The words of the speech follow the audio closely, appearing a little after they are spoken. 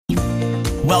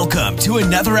Welcome to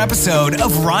another episode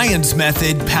of Ryan's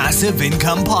Method Passive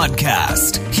Income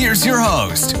Podcast. Here's your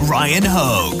host, Ryan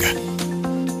Hogue.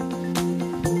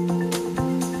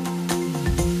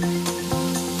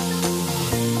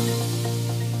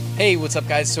 Hey, what's up,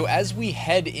 guys? So as we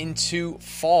head into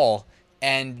fall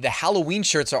and the Halloween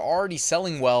shirts are already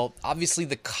selling well, obviously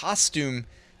the costume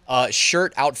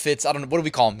shirt outfits, I don't know, what do we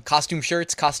call them? Costume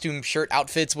shirts, costume shirt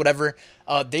outfits, whatever.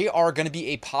 They are going to be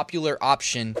a popular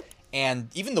option. And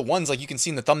even the ones like you can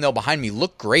see in the thumbnail behind me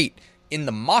look great in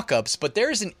the mock-ups. But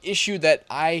there's an issue that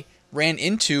I ran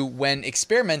into when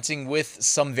experimenting with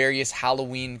some various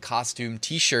Halloween costume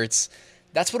t-shirts.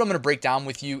 That's what I'm going to break down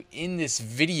with you in this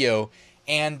video.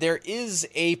 And there is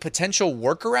a potential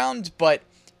workaround, but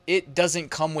it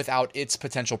doesn't come without its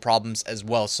potential problems as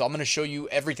well. So I'm going to show you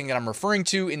everything that I'm referring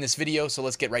to in this video. So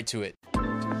let's get right to it.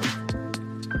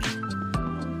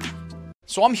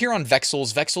 So I'm here on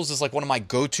Vexels. Vexels is like one of my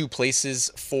go-to places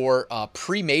for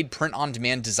pre-made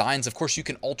print-on-demand designs. Of course, you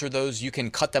can alter those. You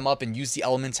can cut them up and use the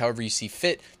elements however you see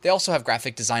fit. They also have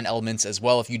graphic design elements as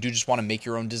well if you do just want to make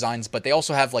your own designs. But they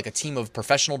also have like a team of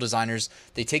professional designers.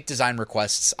 They take design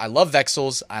requests. I love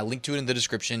Vexels. I'll link to it in the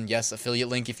description. Yes, affiliate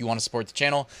link if you want to support the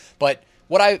channel. But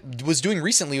what I was doing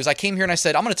recently was I came here and I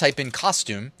said, I'm going to type in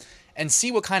costume and see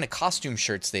what kind of costume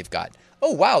shirts they've got.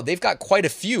 Oh, wow. They've got quite a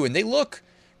few and they look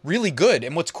really good.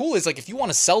 And what's cool is like if you want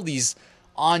to sell these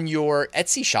on your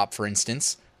Etsy shop, for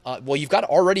instance, well, you've got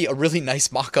already a really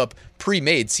nice mock-up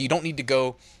pre-made, so you don't need to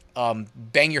go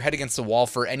bang your head against the wall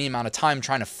for any amount of time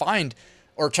trying to find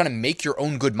or trying to make your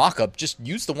own good mock-up. Just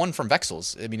use the one from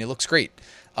Vexels. I mean, it looks great.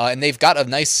 And they've got a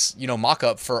nice,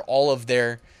 mock-up for all of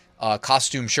their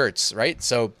costume shirts, right?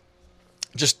 So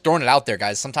just throwing it out there,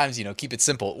 guys. Sometimes, keep it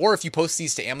simple. Or if you post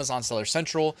these to Amazon Seller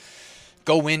Central,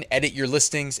 go in, edit your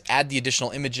listings, add the additional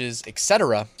images,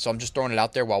 etc. So I'm just throwing it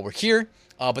out there while we're here.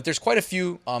 But there's quite a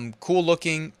few cool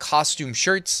looking costume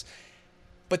shirts.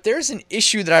 But there's an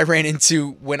issue that I ran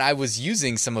into when I was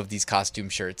using some of these costume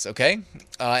shirts, okay?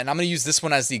 And I'm going to use this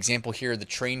one as the example here, the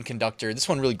train conductor. This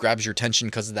one really grabs your attention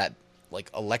because of that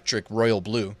like electric royal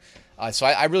blue. So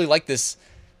I really like this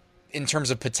in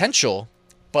terms of potential.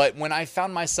 But when I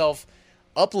found myself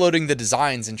uploading the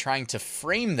designs and trying to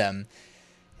frame them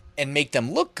and make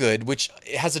them look good, which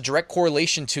has a direct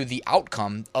correlation to the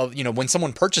outcome of, when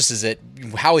someone purchases it,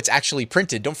 how it's actually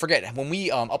printed. Don't forget, when we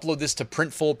upload this to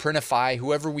Printful, Printify,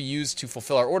 whoever we use to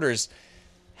fulfill our orders,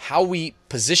 how we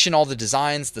position all the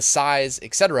designs, the size,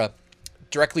 etc.,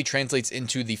 directly translates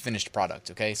into the finished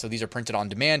product, okay? So these are printed on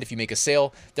demand. If you make a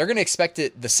sale, they're going to expect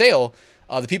it, the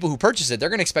people who purchase it, they're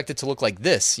going to expect it to look like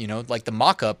this, like the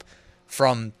mock-up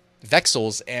from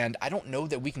Vexels, and I don't know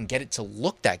that we can get it to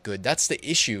look that good. That's the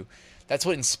issue. That's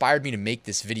what inspired me to make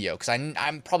this video, because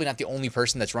I'm probably not the only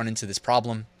person that's run into this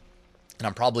problem, and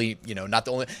I'm probably, not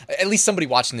the only, at least somebody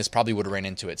watching this probably would have ran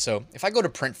into it. So if I go to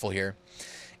Printful here,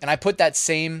 and I put that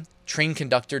same train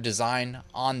conductor design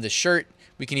on the shirt,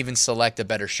 we can even select a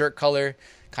better shirt color,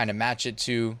 kind of match it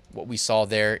to what we saw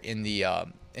there in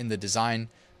the design.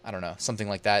 I don't know, something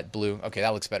like that, blue. Okay,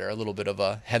 that looks better. A little bit of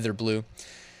a heather blue.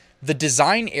 The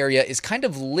design area is kind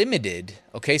of limited,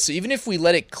 okay? So even if we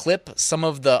let it clip some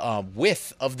of the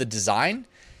width of the design,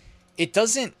 it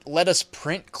doesn't let us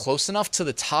print close enough to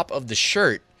the top of the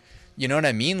shirt. You know what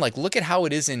I mean? Like, look at how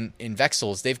it is in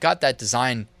Vexels. They've got that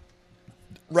design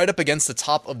right up against the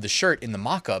top of the shirt in the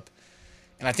mock-up,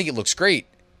 and I think it looks great.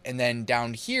 And then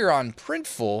down here on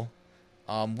Printful,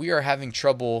 we are having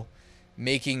trouble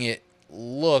making it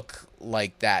look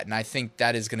like that, and I think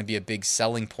that is going to be a big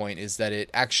selling point, is that it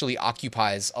actually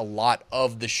occupies a lot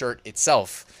of the shirt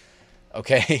itself,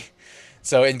 okay?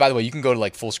 So, and by the way, you can go to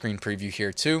like full screen preview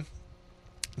here too,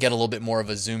 get a little bit more of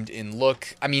a zoomed in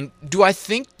look. I mean, do I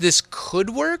think this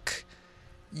could work?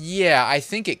 Yeah, I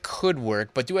think it could work,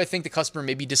 but do I think the customer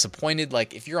may be disappointed?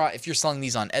 Like if you're selling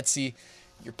these on Etsy,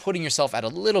 you're putting yourself at a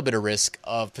little bit of risk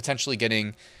of potentially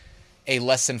getting a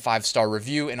less than 5-star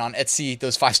review. And on Etsy,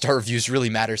 those 5-star reviews really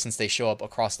matter since they show up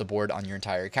across the board on your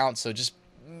entire account. So just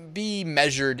be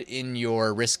measured in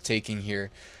your risk taking here.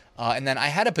 And then I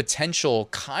had a potential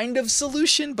kind of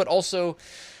solution, but also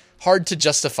hard to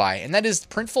justify. And that is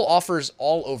Printful offers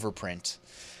all over print.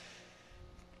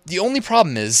 The only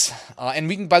problem is, and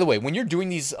we can, by the way, when you're doing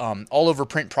these all over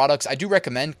print products, I do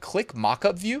recommend click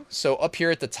mockup view. So up here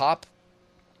at the top,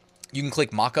 you can click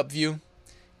mockup view,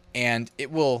 and it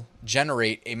will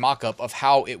generate a mock-up of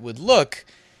how it would look.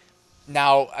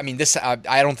 Now, I mean, this I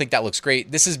don't think that looks great.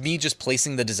 This is me just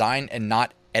placing the design and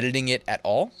not editing it at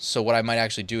all. So what I might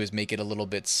actually do is make it a little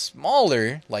bit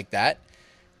smaller like that.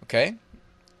 Okay,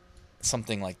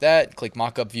 something like that. Click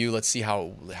mock-up view. Let's see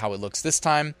how it looks this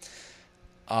time.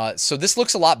 So this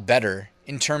looks a lot better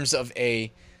in terms of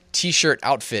a t-shirt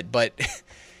outfit, but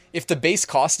if the base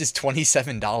cost is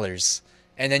 $27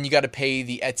 and then you got to pay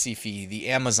the Etsy fee, the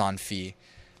Amazon fee,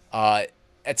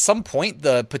 at some point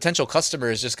the potential customer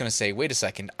is just going to say, wait a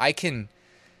second, I can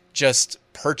just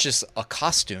purchase a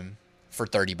costume for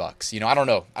 $30. I don't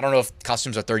know if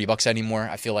costumes are $30 anymore.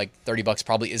 I feel like $30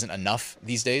 probably isn't enough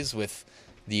these days with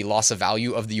the loss of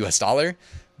value of the US dollar,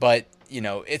 but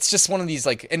it's just one of these,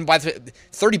 like, and by the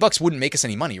 $30 wouldn't make us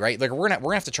any money, right? Like we're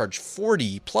gonna have to charge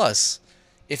 40 plus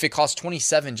if it costs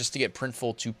 27 just to get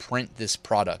Printful to print this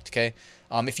product. Okay.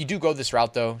 If you do go this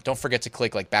route though, don't forget to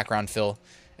click like background fill,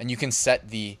 and you can set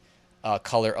the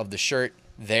color of the shirt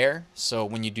there. So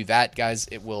when you do that, guys,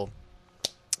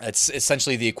 it's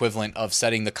essentially the equivalent of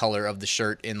setting the color of the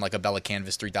shirt in like a Bella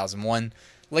Canvas 3001,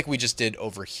 like we just did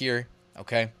over here.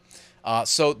 Okay.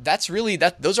 So that's really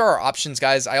that. Those are our options,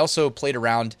 guys. I also played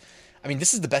around. I mean,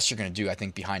 this is the best you're going to do, I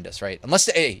think, behind us, right?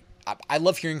 Unless, hey, I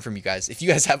love hearing from you guys. If you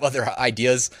guys have other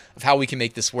ideas of how we can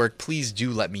make this work, please do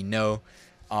let me know.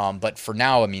 But for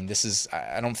now, I mean,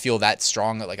 I don't feel that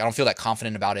strong. Like, I don't feel that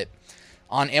confident about it.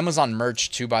 On Amazon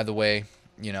merch too, by the way,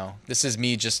 this is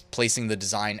me just placing the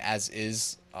design as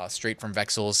is, straight from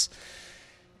Vexels.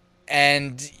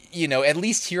 And, at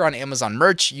least here on Amazon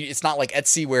merch, it's not like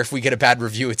Etsy where if we get a bad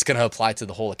review, it's going to apply to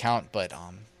the whole account. But,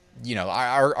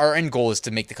 our end goal is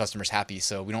to make the customers happy.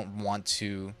 So we don't want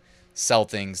to sell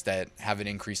things that have an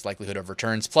increased likelihood of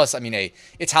returns. Plus, I mean, hey,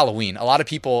 it's Halloween. A lot of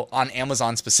people on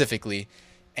Amazon specifically,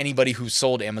 anybody who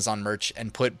sold Amazon merch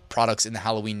and put products in the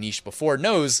Halloween niche before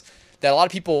knows that a lot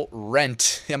of people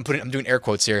rent, I'm doing air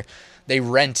quotes here, they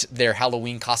rent their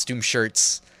Halloween costume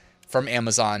shirts from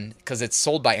Amazon because it's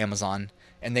sold by Amazon,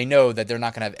 and they know that they're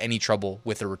not going to have any trouble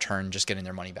with a return just getting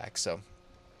their money back. So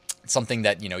it's something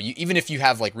that, even if you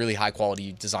have like really high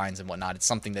quality designs and whatnot, it's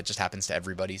something that just happens to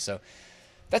everybody. So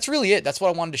that's really it. That's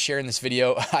what I wanted to share in this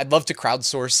video. I'd love to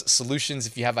crowdsource solutions.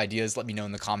 If you have ideas, let me know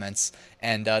in the comments.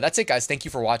 And that's it, guys. Thank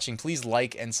you for watching. Please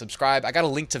like and subscribe. I got a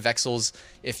link to Vexels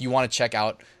if you want to check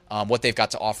out what they've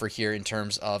got to offer here in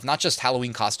terms of not just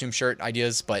Halloween costume shirt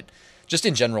ideas, but just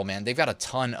in general, man. They've got a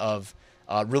ton of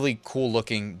really cool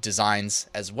looking designs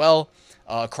as well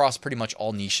across pretty much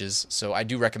all niches. So I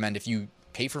do recommend, if you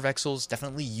pay for Vexels,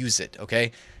 definitely use it,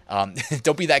 okay?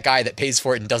 Don't be that guy that pays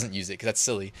for it and doesn't use it, because that's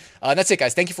silly. That's it,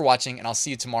 guys. Thank you for watching, and I'll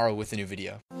see you tomorrow with a new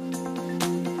video.